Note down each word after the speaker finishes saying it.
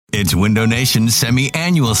It's Window Nation's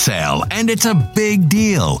semi-annual sale, and it's a big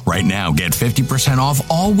deal. Right now, get 50% off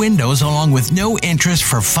all windows along with no interest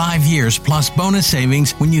for 5 years plus bonus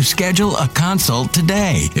savings when you schedule a consult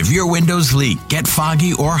today. If your windows leak, get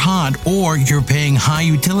foggy or hot, or you're paying high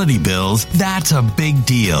utility bills, that's a big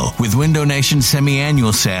deal. With Window Nation's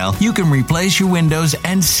semi-annual sale, you can replace your windows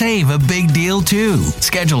and save a big deal too.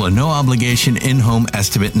 Schedule a no-obligation in-home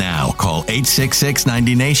estimate now. Call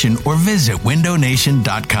 866-90NATION or visit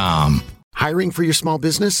windownation.com. Hiring for your small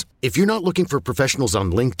business? If you're not looking for professionals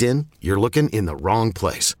on LinkedIn, you're looking in the wrong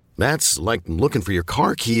place. That's like looking for your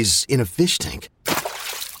car keys in a fish tank.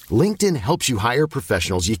 LinkedIn helps you hire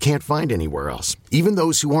professionals you can't find anywhere else, even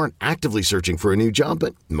those who aren't actively searching for a new job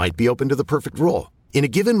but might be open to the perfect role. In a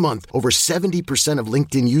given month, over 70% of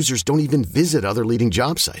LinkedIn users don't even visit other leading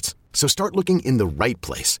job sites. So start looking in the right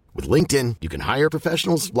place. With LinkedIn, you can hire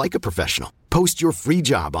professionals like a professional. Post your free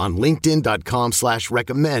job on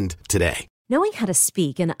linkedin.com/recommend today. Knowing how to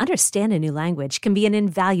speak and understand a new language can be an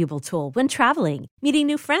invaluable tool when traveling, meeting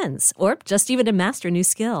new friends, or just even to master a new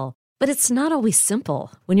skill. But it's not always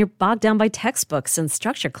simple when you're bogged down by textbooks and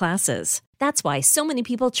structured classes. That's why so many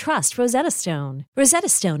people trust Rosetta Stone. Rosetta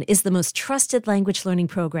Stone is the most trusted language learning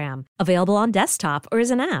program, available on desktop or as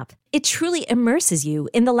an app. It truly immerses you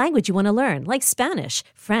in the language you want to learn, like Spanish,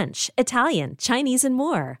 French, Italian, Chinese, and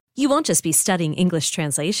more. You won't just be studying English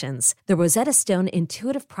translations. The Rosetta Stone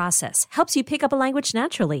intuitive process helps you pick up a language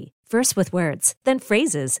naturally, first with words, then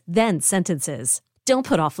phrases, then sentences. Don't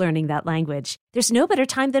put off learning that language. There's no better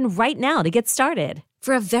time than right now to get started.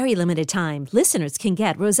 For a very limited time, listeners can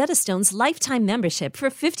get Rosetta Stone's lifetime membership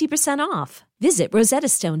for 50% off. Visit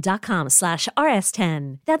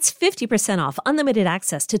rosettastone.com/rs10. That's 50% off unlimited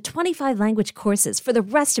access to 25 language courses for the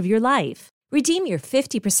rest of your life. Redeem your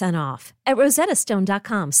 50% off at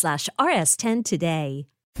rosettastone.com/rs10 today.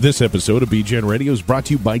 This episode of BGN Radio is brought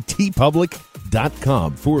to you by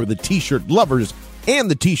tpublic.com for the t-shirt lovers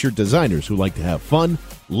and the t-shirt designers who like to have fun,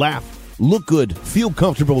 laugh, look good, feel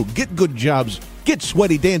comfortable, get good jobs, get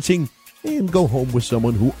sweaty dancing, and go home with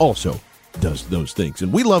someone who also does those things.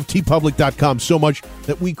 And we love tpublic.com so much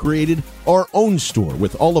that we created our own store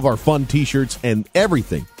with all of our fun t-shirts and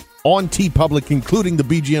everything on TeePublic, including the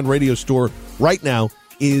BGN Radio store right now,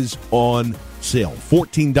 is on sale.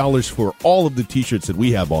 $14 for all of the t-shirts that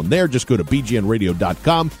we have on there. Just go to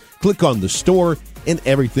bgnradio.com, click on the store, and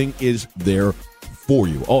everything is there for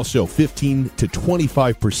you. Also, 15 to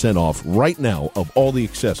 25% off right now of all the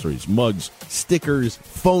accessories, mugs, stickers,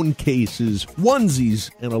 phone cases,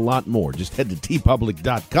 onesies, and a lot more. Just head to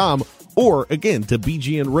tpublic.com or, again, to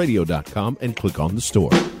bgnradio.com and click on the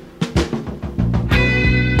store.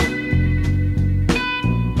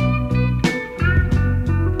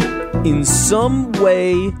 In some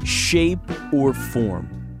way, shape, or form,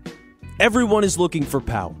 everyone is looking for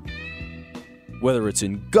power. Whether it's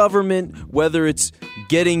in government, whether it's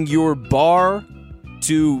getting your bar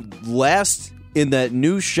to last in that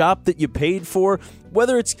new shop that you paid for,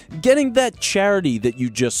 whether it's getting that charity that you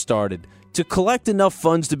just started to collect enough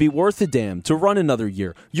funds to be worth a damn, to run another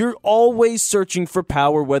year. You're always searching for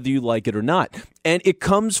power, whether you like it or not. And it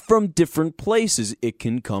comes from different places. It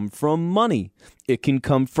can come from money. It can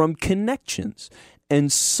come from connections.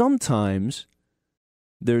 And sometimes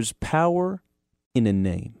there's power in a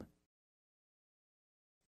name.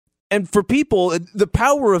 And for people, the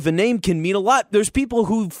power of a name can mean a lot. There's people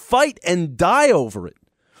who fight and die over it,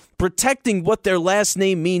 protecting what their last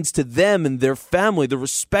name means to them and their family, the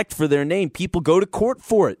respect for their name. People go to court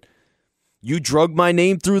for it. You drug my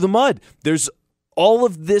name through the mud. There's all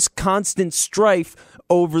of this constant strife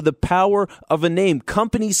over the power of a name.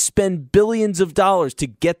 Companies spend billions of dollars to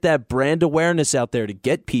get that brand awareness out there, to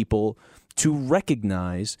get people to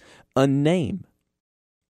recognize a name.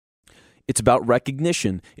 It's about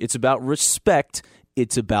recognition. It's about respect.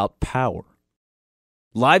 It's about power.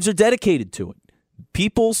 Lives are dedicated to it.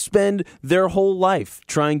 People spend their whole life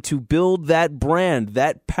trying to build that brand,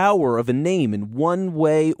 that power of a name in one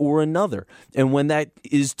way or another. And when that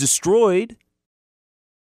is destroyed,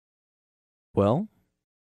 well,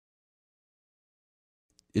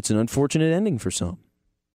 it's an unfortunate ending for some.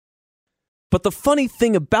 But the funny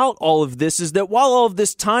thing about all of this is that while all of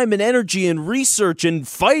this time and energy and research and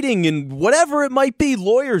fighting and whatever it might be,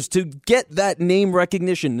 lawyers to get that name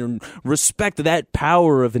recognition and respect that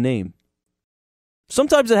power of a name,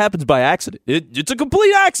 sometimes it happens by accident. It's a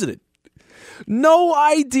complete accident. No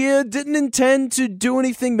idea, didn't intend to do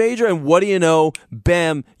anything major, and what do you know?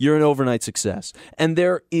 Bam, you're an overnight success. And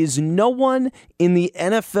there is no one in the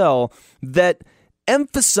NFL that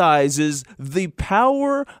emphasizes the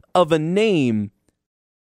power of a name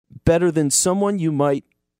better than someone you might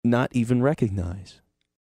not even recognize.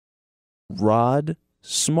 Rod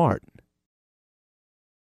Smart,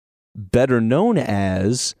 better known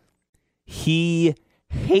as He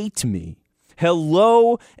Hate Me.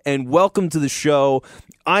 Hello and welcome to the show.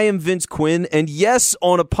 I am Vince Quinn, and yes,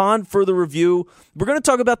 on Upon Further Review, we're going to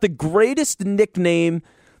talk about the greatest nickname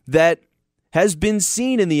that has been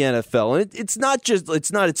seen in the NFL.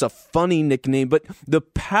 And it's a funny nickname, but the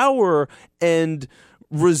power and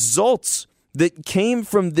results that came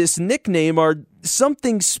from this nickname are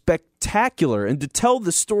something spectacular. And to tell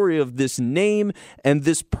the story of this name and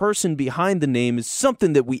this person behind the name is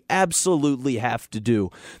something that we absolutely have to do.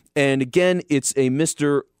 And again, it's a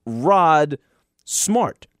Mr. Rod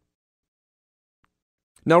Smart.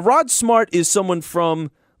 Now, Rod Smart is someone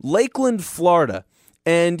from Lakeland, Florida,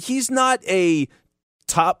 and he's not a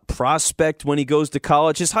top prospect when he goes to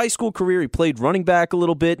college. His high school career, he played running back a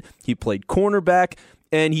little bit, he played cornerback,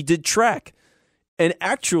 and he did track. And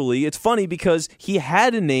actually, it's funny because he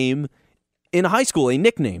had a name in high school, a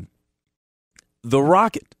nickname, The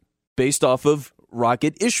Rocket, based off of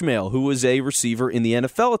Rocket Ishmael, who was a receiver in the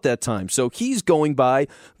NFL at that time. So he's going by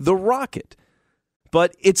The Rocket.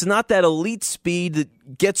 But it's not that elite speed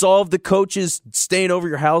that gets all of the coaches staying over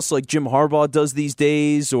your house like Jim Harbaugh does these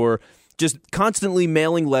days, or just constantly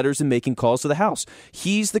mailing letters and making calls to the house.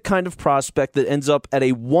 He's the kind of prospect that ends up at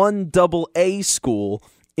a 1AA school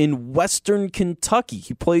in Western Kentucky.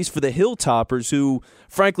 He plays for the Hilltoppers, who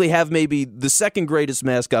frankly have maybe the second greatest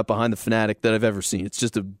mascot behind the Fanatic that I've ever seen. It's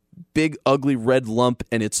just a big, ugly red lump,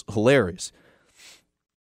 and it's hilarious.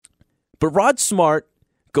 But Rod Smart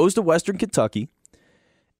goes to Western Kentucky,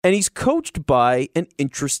 and he's coached by an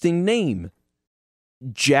interesting name,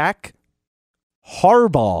 Jack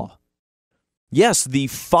Harbaugh. Yes, the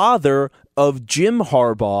father of Jim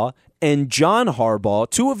Harbaugh and John Harbaugh,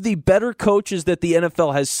 two of the better coaches that the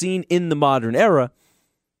NFL has seen in the modern era.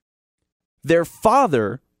 Their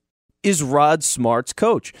father is Rod Smart's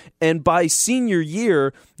coach. And by senior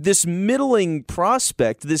year, this middling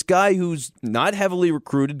prospect, this guy who's not heavily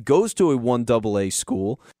recruited, goes to a 1AA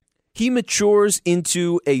school, he matures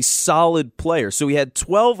into a solid player. So he had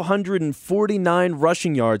 1,249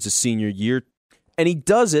 rushing yards his senior year, and he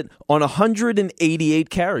does it on 188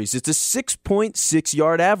 carries. It's a 6.6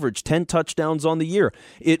 yard average, 10 touchdowns on the year.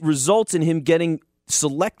 It results in him getting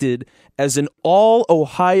selected as an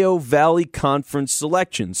All-Ohio Valley Conference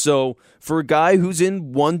selection. So for a guy who's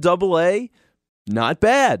in 1AA, not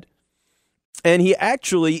bad. And he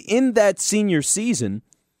actually, in that senior season,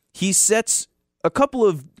 he sets a couple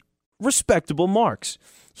of respectable marks.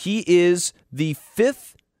 He is the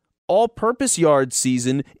 5th all-purpose yard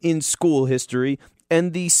season in school history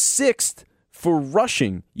and the 6th for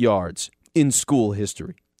rushing yards in school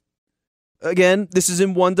history. Again, this is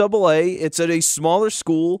in 1AA. It's at a smaller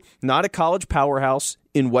school, not a college powerhouse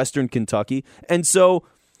in Western Kentucky. And so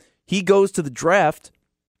he goes to the draft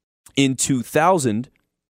in 2000,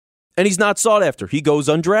 and he's not sought after. He goes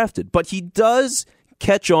undrafted. But he does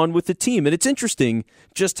catch on with the team. And it's interesting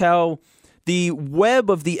just how the web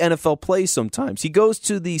of the NFL plays sometimes. He goes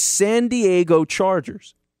to the San Diego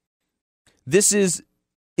Chargers. This is,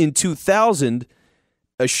 in 2000,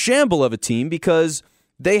 a shamble of a team because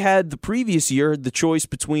they had the previous year the choice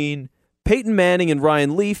between Peyton Manning and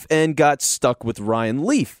Ryan Leaf and got stuck with Ryan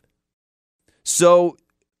Leaf. So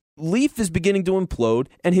Leaf is beginning to implode,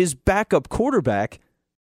 and his backup quarterback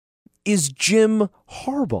is Jim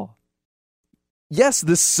Harbaugh. Yes,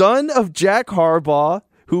 the son of Jack Harbaugh,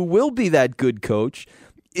 who will be that good coach,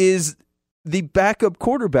 is the backup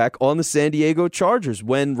quarterback on the San Diego Chargers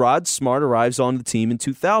when Rod Smart arrives on the team in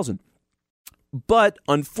 2000. But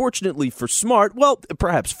unfortunately for Smart, well,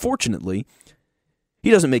 perhaps fortunately, he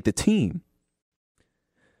doesn't make the team.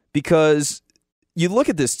 Because you look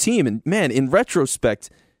at this team, and man, in retrospect,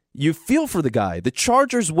 you feel for the guy. The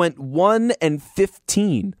Chargers went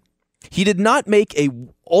 1-15. He did not make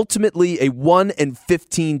ultimately a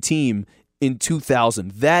 1-15 team in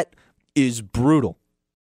 2000. That is brutal.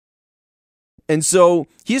 And so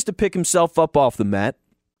he has to pick himself up off the mat,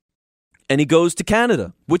 and he goes to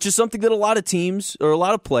Canada, which is something that a lot of teams or a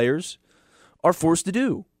lot of players are forced to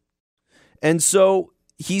do. And so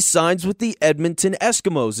he signs with the Edmonton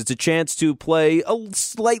Eskimos. It's a chance to play a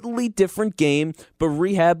slightly different game, but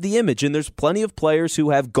rehab the image. And there's plenty of players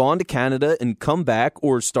who have gone to Canada and come back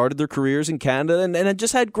or started their careers in Canada and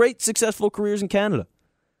just had great, successful careers in Canada.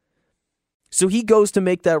 So he goes to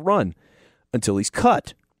make that run until he's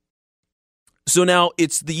cut. So now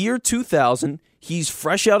it's the year 2000. He's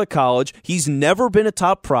fresh out of college. He's never been a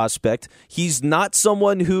top prospect. He's not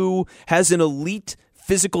someone who has an elite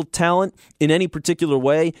physical talent in any particular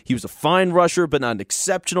way. He was a fine rusher, but not an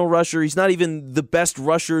exceptional rusher. He's not even the best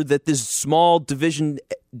rusher that this small Division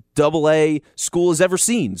AA school has ever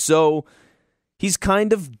seen. So he's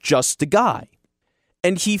kind of just a guy.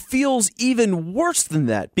 And he feels even worse than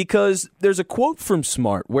that because there's a quote from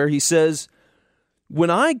Smart where he says, "When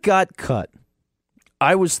I got cut,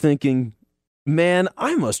 I was thinking, man,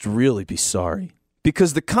 I must really be sorry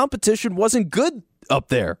because the competition wasn't good up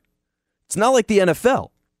there. It's not like the NFL."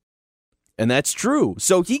 And that's true.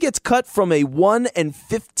 So he gets cut from a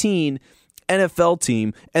 1-15 NFL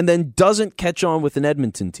team and then doesn't catch on with an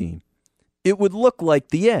Edmonton team. It would look like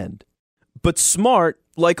the end. But Smart,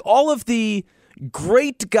 like all of the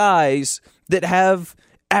great guys that have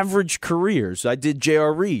average careers, I did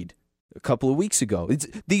J.R. Reed a couple of weeks ago. It's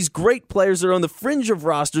these great players that are on the fringe of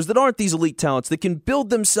rosters that aren't these elite talents that can build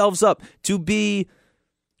themselves up to be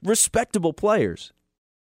respectable players.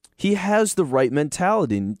 He has the right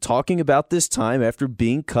mentality. And talking about this time after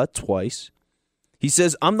being cut twice, he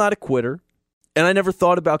says, "I'm not a quitter, and I never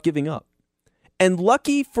thought about giving up." And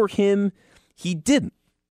lucky for him, he didn't.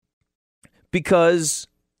 Because,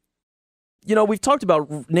 you know, we've talked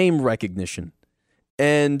about name recognition,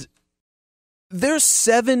 and there's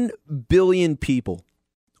 7 billion people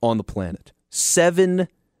on the planet. 7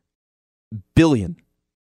 billion.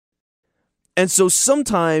 And so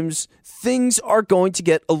sometimes things are going to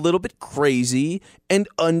get a little bit crazy and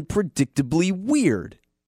unpredictably weird.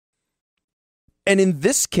 And in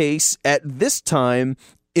this case, at this time,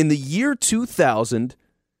 in the year 2000,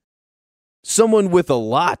 someone with a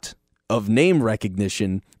lot of name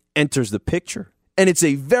recognition enters the picture. And it's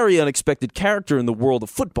a very unexpected character in the world of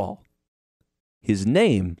football. His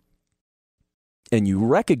name, and you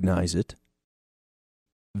recognize it,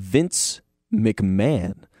 Vince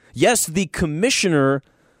McMahon. Yes, the commissioner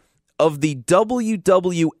of the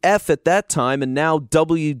WWF at that time and now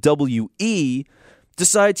WWE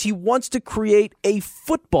decides he wants to create a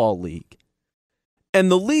football league. And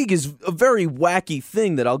the league is a very wacky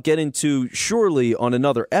thing that I'll get into surely on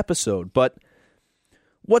another episode. But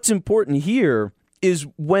what's important here is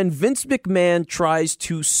when Vince McMahon tries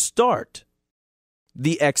to start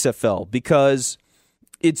the XFL, because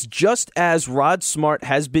it's just as Rod Smart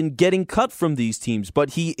has been getting cut from these teams,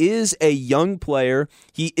 but he is a young player,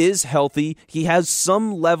 he is healthy, he has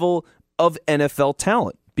some level of NFL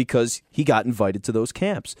talent because he got invited to those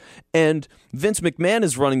camps. And Vince McMahon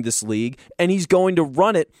is running this league, and he's going to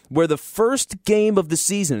run it where the first game of the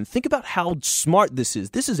season, and think about how smart this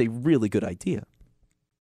is a really good idea.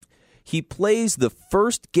 He plays the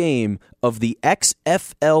first game of the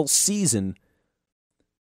XFL season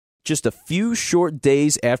just a few short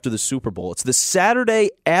days after the Super Bowl. It's the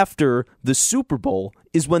Saturday after the Super Bowl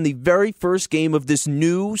is when the very first game of this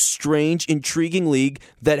new, strange, intriguing league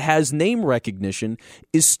that has name recognition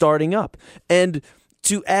is starting up. And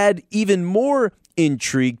to add even more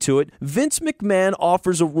intrigue to it, Vince McMahon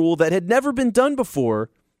offers a rule that had never been done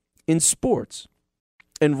before in sports.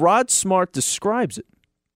 And Rod Smart describes it.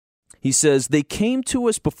 He says, "They came to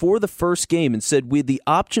us before the first game and said we had the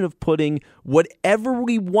option of putting whatever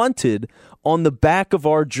we wanted on the back of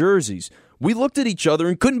our jerseys. We looked at each other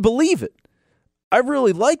and couldn't believe it. I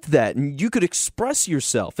really liked that, and you could express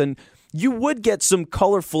yourself, and you would get some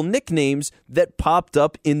colorful nicknames that popped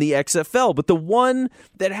up in the XFL, but the one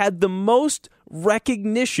that had the most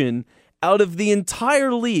recognition out of the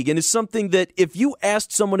entire league, and is something that if you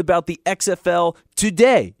asked someone about the XFL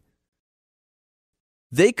today,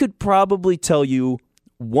 they could probably tell you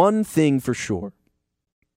one thing for sure,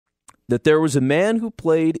 that there was a man who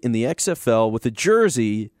played in the XFL with a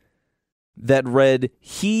jersey that read,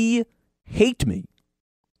 'He hate me.'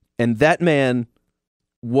 And that man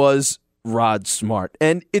was Rod Smart."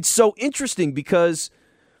 And it's so interesting because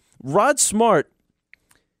Rod Smart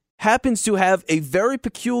happens to have a very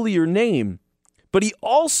peculiar name, but he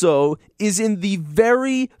also is in the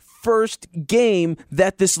very first game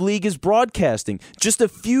that this league is broadcasting, just a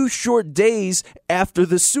few short days after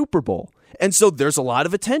the Super Bowl. And so there's a lot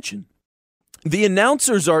of attention. The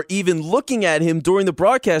announcers are even looking at him during the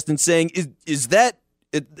broadcast and saying, is that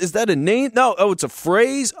a name? No, it's a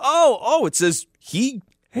phrase. Oh, it says, "He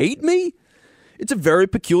hate me?" It's a very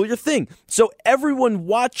peculiar thing. So everyone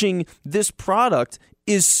watching this product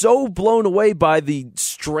is so blown away by the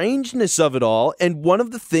strangeness of it all, and one of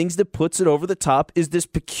the things that puts it over the top is this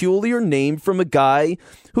peculiar name from a guy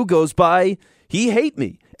who goes by, "He hate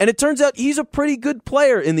me." And it turns out he's a pretty good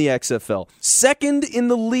player in the XFL. Second in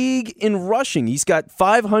the league in rushing. He's got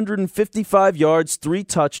 555 yards, 3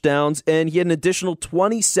 touchdowns, and he had an additional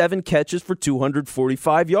 27 catches for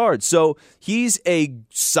 245 yards. So he's a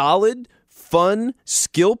solid fun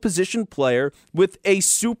skill position player with a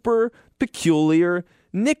super peculiar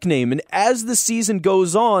nickname. And as the season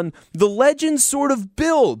goes on, the legend sort of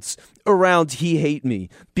builds around He Hate Me,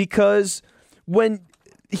 because when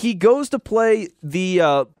he goes to play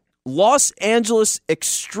the Los Angeles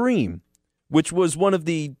Extreme, which was one of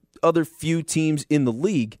the other few teams in the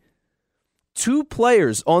league, two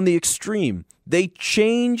players on the Extreme, they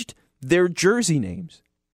changed their jersey names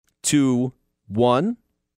to one,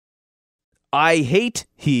 I Hate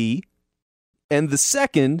He, and the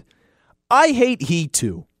second, I Hate He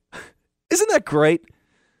Too. Isn't that great?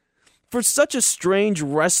 For such a strange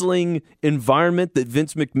wrestling environment that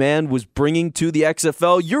Vince McMahon was bringing to the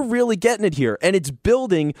XFL, you're really getting it here. And it's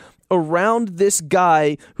building around this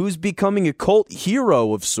guy who's becoming a cult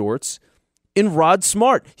hero of sorts in Rod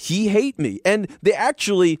Smart. He Hate Me. And they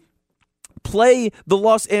actually play the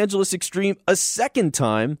Los Angeles Extreme a second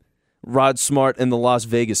time, Rod Smart and the Las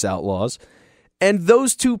Vegas Outlaws. And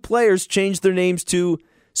those two players changed their names to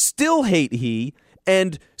Still Hate He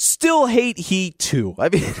and Still Hate He Too. I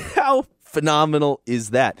mean, how phenomenal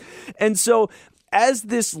is that? And so as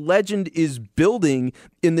this legend is building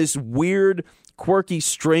in this weird, quirky,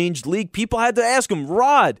 strange league, people had to ask him,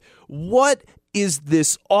 Rod, what is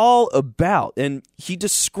this all about? And he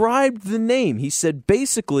described the name. He said,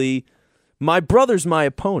 basically, my brother's my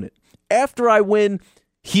opponent. After I win,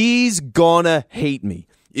 he's gonna hate me.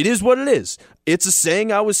 It is what it is. It's a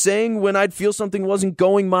saying I was saying when I'd feel something wasn't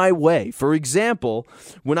going my way. For example,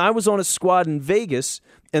 when I was on a squad in Vegas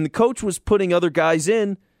and the coach was putting other guys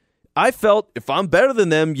in, I felt if I'm better than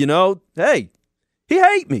them, hey, he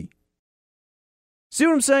hate me. See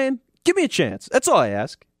what I'm saying? Give me a chance. That's all I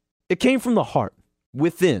ask. It came from the heart,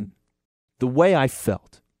 within, the way I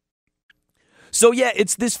felt. So yeah,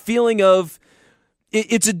 it's this feeling of,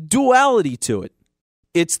 it's a duality to it.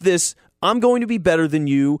 It's this, I'm going to be better than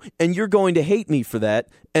you, and you're going to hate me for that.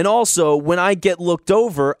 And also, when I get looked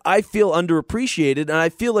over, I feel underappreciated, and I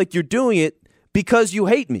feel like you're doing it because you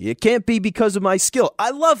hate me. It can't be because of my skill.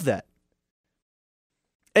 I love that.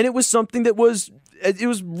 And it was something that was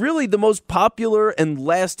really the most popular and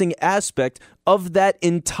lasting aspect of that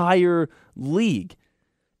entire league.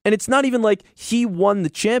 And it's not even like he won the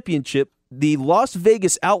championship. The Las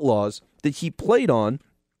Vegas Outlaws that he played on,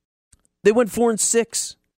 they went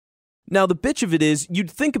 4-6. Now, the bitch of it is,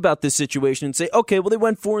 you'd think about this situation and say, okay, well, they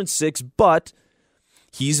went 4-6, but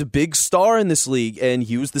he's a big star in this league, and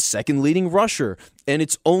he was the second leading rusher, and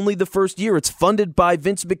it's only the first year. It's funded by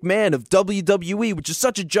Vince McMahon of WWE, which is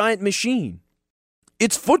such a giant machine.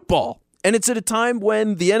 It's football, and it's at a time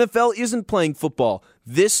when the NFL isn't playing football.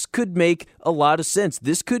 This could make a lot of sense.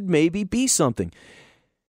 This could maybe be something.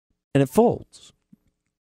 And it folds.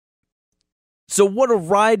 So what a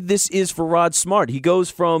ride this is for Rod Smart. He goes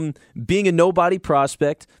from being a nobody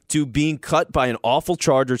prospect to being cut by an awful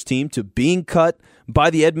Chargers team to being cut by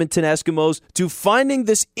the Edmonton Eskimos to finding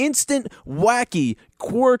this instant, wacky,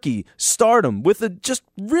 quirky stardom with a just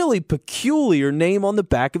really peculiar name on the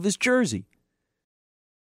back of his jersey.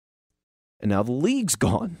 And now the league's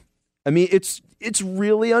gone. I mean, it's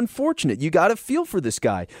really unfortunate. You got to feel for this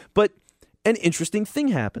guy. But an interesting thing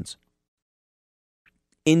happens.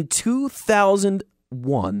 In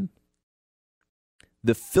 2001,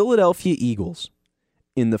 the Philadelphia Eagles,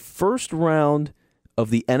 in the first round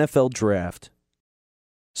of the NFL draft,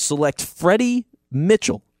 select Freddie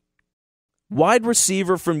Mitchell, wide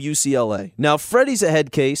receiver from UCLA. Now, Freddie's a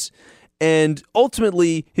head case, and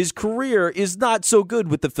ultimately his career is not so good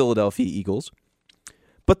with the Philadelphia Eagles.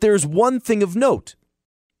 But there's one thing of note.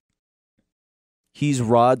 He's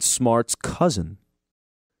Rod Smart's cousin.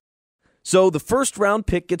 So the first round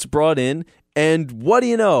pick gets brought in, and what do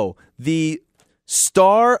you know? The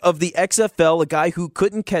star of the XFL, a guy who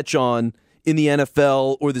couldn't catch on in the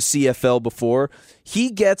NFL or the CFL before,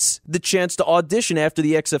 he gets the chance to audition after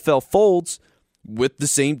the XFL folds with the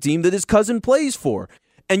same team that his cousin plays for.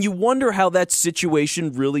 And you wonder how that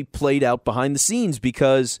situation really played out behind the scenes,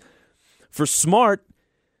 because for Smart,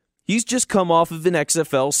 he's just come off of an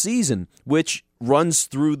XFL season, which runs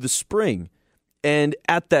through the spring. And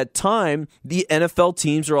at that time, the NFL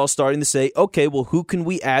teams are all starting to say, okay, well, who can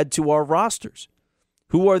we add to our rosters?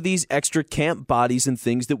 Who are these extra camp bodies and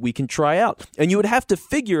things that we can try out? And you would have to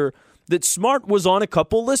figure that Smart was on a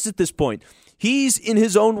couple lists at this point. He's, in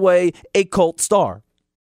his own way, a cult star.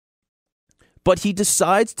 But he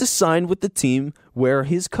decides to sign with the team where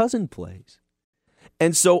his cousin plays.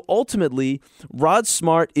 And so ultimately, Rod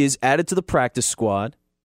Smart is added to the practice squad.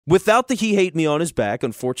 Without the He Hate Me on his back,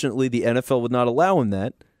 unfortunately, the NFL would not allow him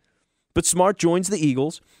that. But Smart joins the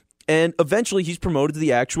Eagles, And eventually he's promoted to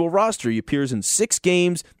the actual roster. He appears in 6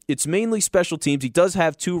 games. It's mainly special teams. He does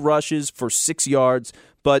have 2 rushes for 6 yards,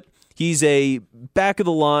 but he's a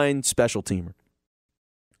back-of-the-line special teamer.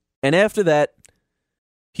 And after that,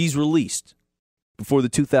 he's released before the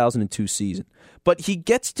 2002 season. But he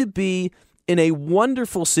gets to be in a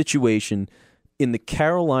wonderful situation in the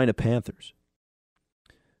Carolina Panthers,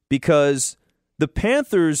 because the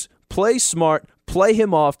Panthers play smart, play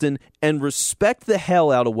him often, and respect the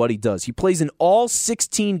hell out of what he does. He plays in all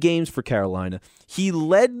 16 games for Carolina. He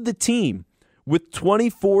led the team with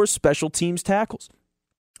 24 special teams tackles,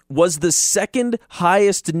 was the second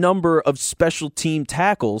highest number of special team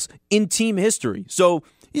tackles in team history. So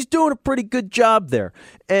he's doing a pretty good job there.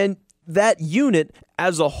 And that unit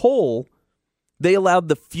as a whole, they allowed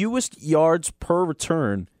the fewest yards per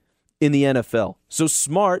return in the NFL. So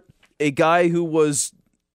Smart, a guy who was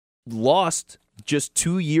lost just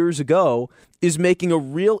 2 years ago, is making a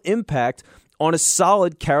real impact on a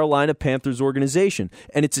solid Carolina Panthers organization.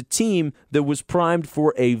 And it's a team that was primed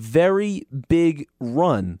for a very big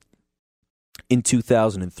run in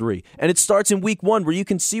 2003. And it starts in week 1, where you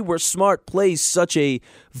can see where Smart plays such a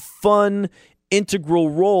fun, integral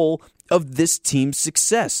role of this team's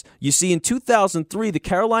success. You see, in 2003, the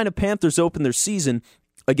Carolina Panthers opened their season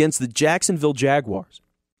against the Jacksonville Jaguars.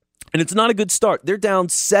 And it's not a good start. They're down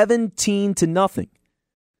 17-0.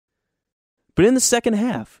 But in the second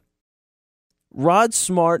half, Rod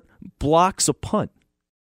Smart blocks a punt.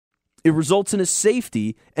 It results in a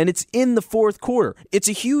safety, and it's in the fourth quarter. It's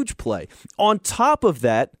a huge play. On top of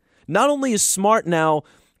that, not only is Smart now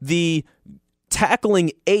the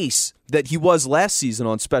tackling ace that he was last season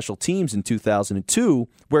on special teams in 2002,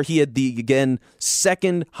 where he had the, again,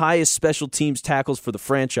 second highest special teams tackles for the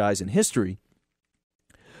franchise in history,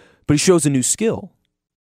 but he shows a new skill.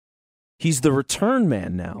 He's the return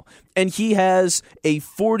man now, and he has a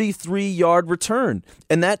 43-yard return,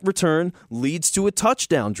 and that return leads to a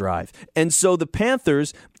touchdown drive. And so the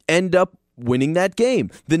Panthers end up winning that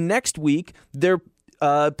game. The next week, they're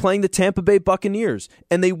playing the Tampa Bay Buccaneers,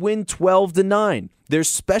 and they win 12-9. Their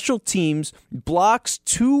special teams blocks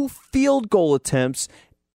 2 field goal attempts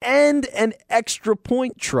and an extra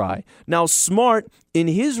point try. Now, Smart, in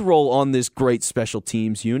his role on this great special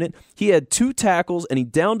teams unit, he had 2 tackles and he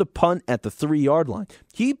downed a punt at the 3-yard line.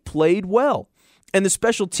 He played well. And the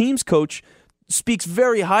special teams coach speaks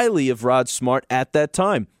very highly of Rod Smart at that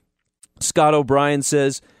time. Scott O'Brien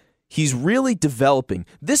says, he's really developing.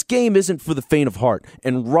 This game isn't for the faint of heart,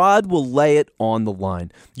 and Rod will lay it on the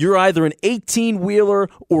line. You're either an 18-wheeler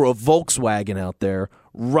or a Volkswagen out there.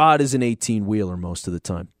 Rod is an 18-wheeler most of the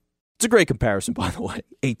time. It's a great comparison, by the way,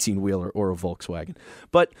 18-wheeler or a Volkswagen.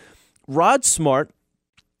 But Rod Smart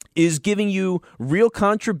is giving you real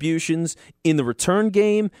contributions in the return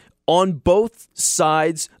game on both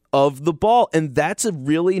sides of the ball, and that's a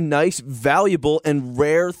really nice, valuable, and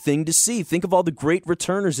rare thing to see. Think of all the great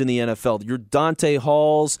returners in the NFL. Your Dante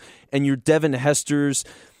Halls and your Devin Hesters,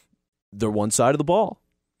 they're one side of the ball.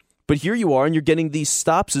 But here you are, and you're getting these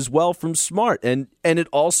stops as well from Smart, and it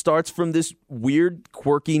all starts from this weird,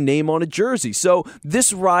 quirky name on a jersey. So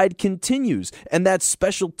this ride continues, and that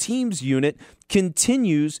special teams unit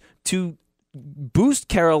continues to boost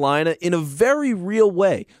Carolina in a very real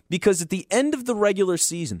way, because at the end of the regular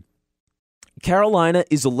season, Carolina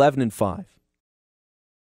is 11-5.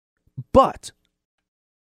 But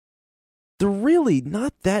they're really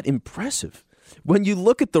not that impressive. When you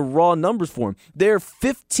look at the raw numbers for them, they're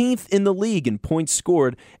 15th in the league in points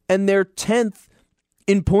scored, and they're 10th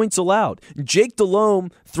in points allowed. Jake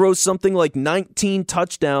Delhomme throws something like 19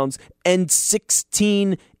 touchdowns and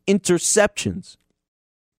 16 interceptions.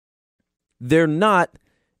 They're not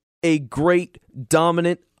a great,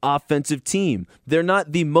 dominant offensive team. They're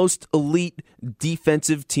not the most elite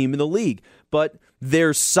defensive team in the league, but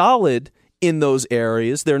they're solid in those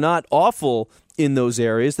areas. They're not awful in those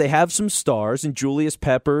areas. They have some stars in Julius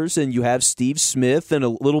Peppers, and you have Steve Smith and a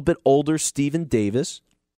little bit older Steven Davis.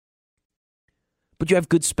 But you have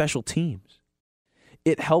good special teams.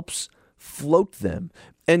 It helps float them.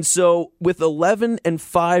 And so with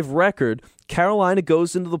 11-5 record, Carolina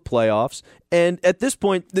goes into the playoffs, and at this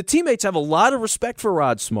point, the teammates have a lot of respect for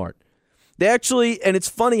Rod Smart. They actually, and it's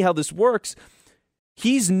funny how this works,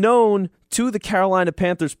 he's known to the Carolina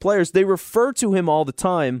Panthers players. They refer to him all the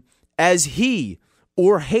time as he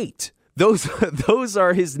or Hate. Those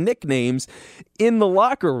are his nicknames in the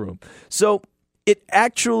locker room. So it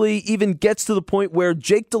actually even gets to the point where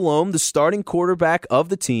Jake Delhomme, the starting quarterback of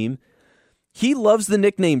the team, he loves the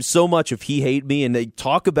nickname so much of He Hate Me, and they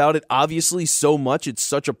talk about it obviously so much. It's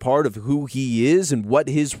such a part of who he is and what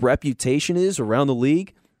his reputation is around the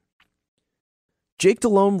league. Jake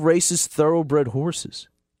Delhomme races thoroughbred horses,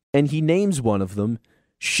 and he names one of them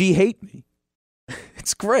She Hate Me.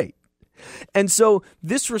 It's great. And so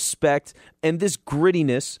this respect and this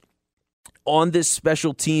grittiness on this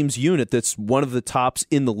special teams unit that's one of the tops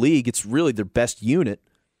in the league, it's really their best unit,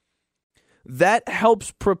 that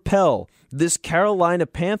helps propel this Carolina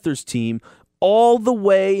Panthers team all the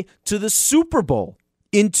way to the Super Bowl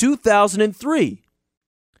in 2003.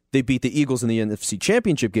 They beat the Eagles in the NFC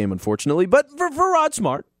Championship game, unfortunately, but for Rod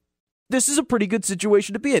Smart, this is a pretty good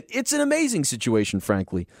situation to be in. It's an amazing situation,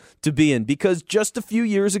 frankly, to be in, because just a few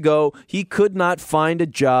years ago, he could not find a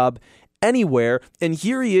job anywhere, and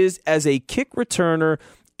here he is as a kick returner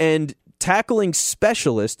and tackling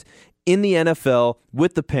specialist in the NFL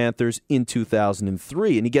with the Panthers in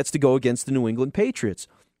 2003, and he gets to go against the New England Patriots.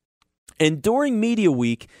 And during media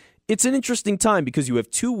week, it's an interesting time because you have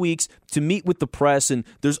 2 weeks to meet with the press, and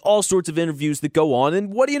there's all sorts of interviews that go on.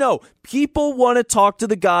 And what do you know? People want to talk to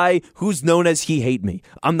the guy who's known as He Hate Me.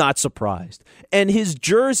 I'm not surprised. And his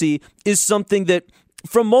jersey is something that,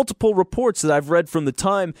 from multiple reports that I've read from the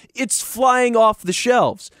time, it's flying off the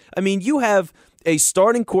shelves. I mean, you have a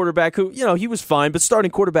starting quarterback who, he was fine, but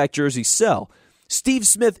starting quarterback jerseys sell. Steve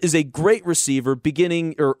Smith is a great receiver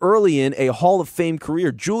beginning or early in a Hall of Fame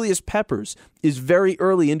career. Julius Peppers is very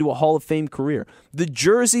early into a Hall of Fame career. The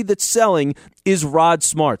jersey that's selling is Rod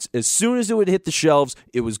Smart's. As soon as it would hit the shelves,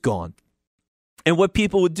 it was gone. And what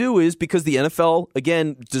people would do is, because the NFL,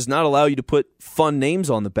 again, does not allow you to put fun names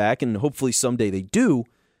on the back, and hopefully someday they do,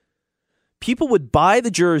 people would buy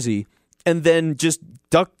the jersey and then just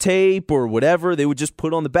duct tape or whatever they would just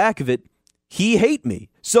put on the back of it, He Hate Me.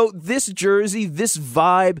 So this jersey, this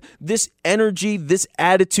vibe, this energy, this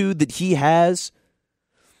attitude that he has,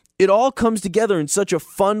 it all comes together in such a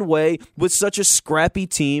fun way with such a scrappy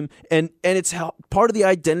team, and it's part of the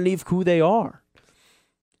identity of who they are.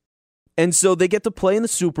 And so they get to play in the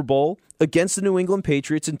Super Bowl against the New England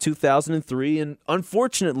Patriots in 2003, and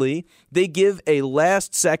unfortunately, they give a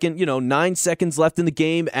last second, 9 seconds left in the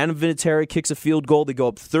game. Adam Vinatieri kicks a field goal. They go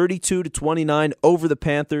up 32-29 over the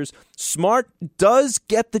Panthers. Smart does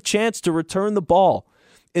get the chance to return the ball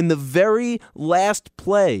in the very last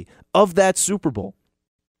play of that Super Bowl.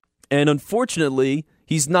 And unfortunately,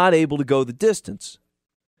 he's not able to go the distance.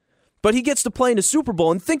 But he gets to play in a Super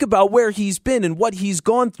Bowl, and think about where he's been and what he's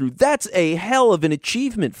gone through. That's a hell of an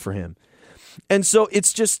achievement for him. And so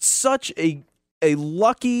it's just such a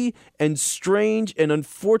lucky and strange and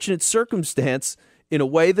unfortunate circumstance in a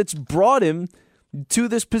way that's brought him to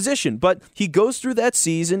this position. But he goes through that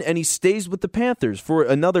season, and he stays with the Panthers for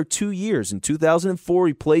another 2 years. In 2004,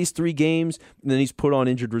 he plays 3 games, and then he's put on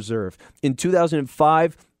injured reserve. In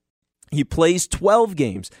 2005, he plays 12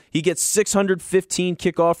 games. He gets 615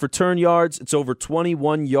 kickoff return yards. It's over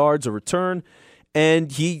 21 yards a return.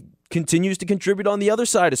 And he continues to contribute on the other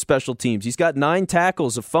side of special teams. He's got 9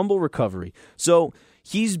 tackles, a fumble recovery. So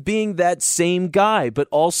he's being that same guy. But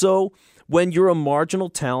also, when you're a marginal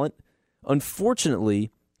talent,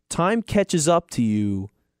 unfortunately, time catches up to you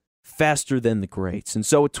faster than the greats. And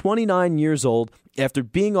so at 29 years old, after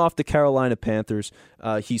being off the Carolina Panthers,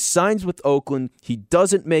 he signs with Oakland. He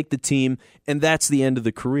doesn't make the team, and that's the end of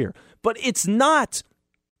the career. But it's not,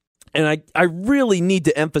 and I really need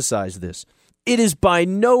to emphasize this, it is by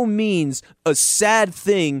no means a sad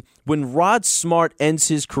thing when Rod Smart ends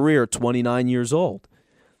his career at 29 years old.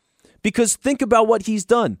 Because think about what he's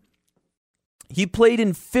done. He played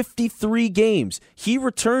in 53 games. He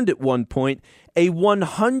returned at one point a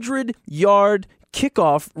 100-yard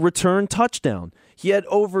kickoff return touchdown. He had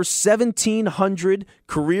over 1,700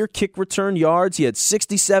 career kick return yards. He had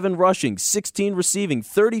 67 rushing, 16 receiving,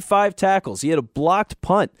 35 tackles. He had a blocked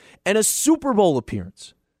punt and a Super Bowl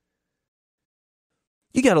appearance.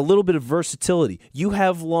 You got a little bit of versatility. You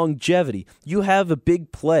have longevity. You have a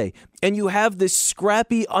big play. And you have this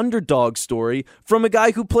scrappy underdog story from a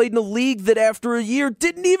guy who played in a league that after a year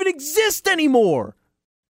didn't even exist anymore.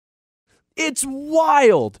 It's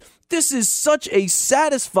wild. This is such a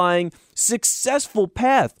satisfying, successful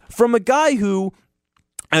path from a guy who,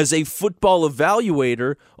 as a football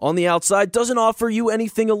evaluator on the outside, doesn't offer you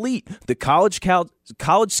anything elite. The college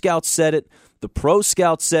scouts said it. The pro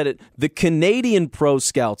scouts said it. The Canadian pro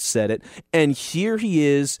scouts said it. And here he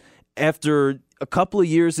is after a couple of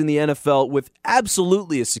years in the NFL with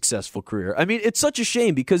absolutely a successful career. I mean, it's such a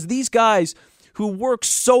shame because these guys who work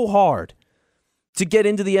so hard to get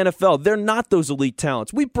into the NFL, they're not those elite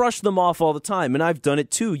talents. We brush them off all the time, and I've done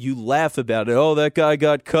it too. You laugh about it. Oh, that guy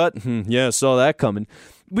got cut. Yeah, saw that coming.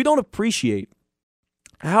 We don't appreciate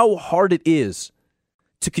how hard it is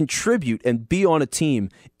to contribute and be on a team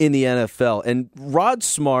in the NFL. And Rod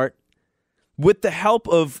Smart, with the help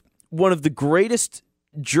of one of the greatest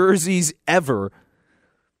jerseys ever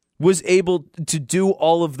was able to do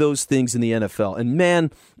all of those things in the NFL. And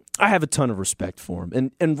man, I have a ton of respect for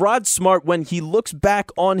him. And Rod Smart, when he looks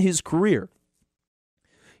back on his career,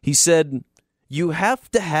 he said, "You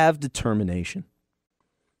have to have determination.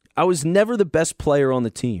 I was never the best player on the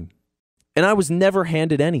team, and I was never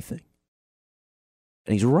handed anything."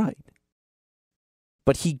 And he's right.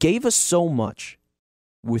 But he gave us so much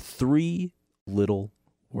with 3 little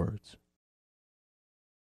words.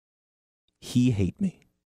 He hate me.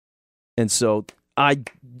 And so I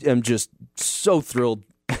am just so thrilled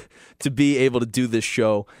to be able to do this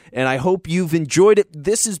show, and I hope you've enjoyed it.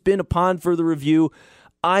 This has been Upon Further Review.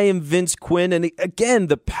 I am Vince Quinn, and again,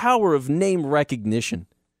 the power of name recognition.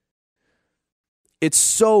 It's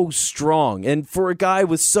so strong, and for a guy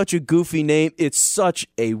with such a goofy name, it's such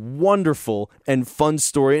a wonderful and fun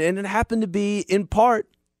story, and it happened to be, in part,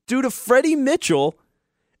 due to Freddie Mitchell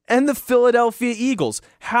and the Philadelphia Eagles.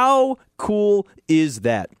 How cool is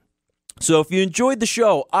that? So if you enjoyed the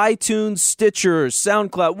show, iTunes, Stitcher,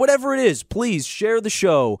 SoundCloud, whatever it is, please share the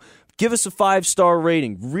show. Give us a 5-star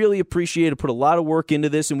rating. Really appreciate it. Put a lot of work into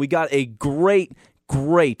this, and we got a great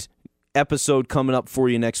episode coming up for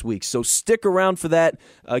you next week. So stick around for that.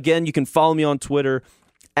 Again, you can follow me on Twitter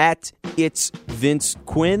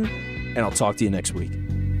 @It'sVinceQuinn, and I'll talk to you next week.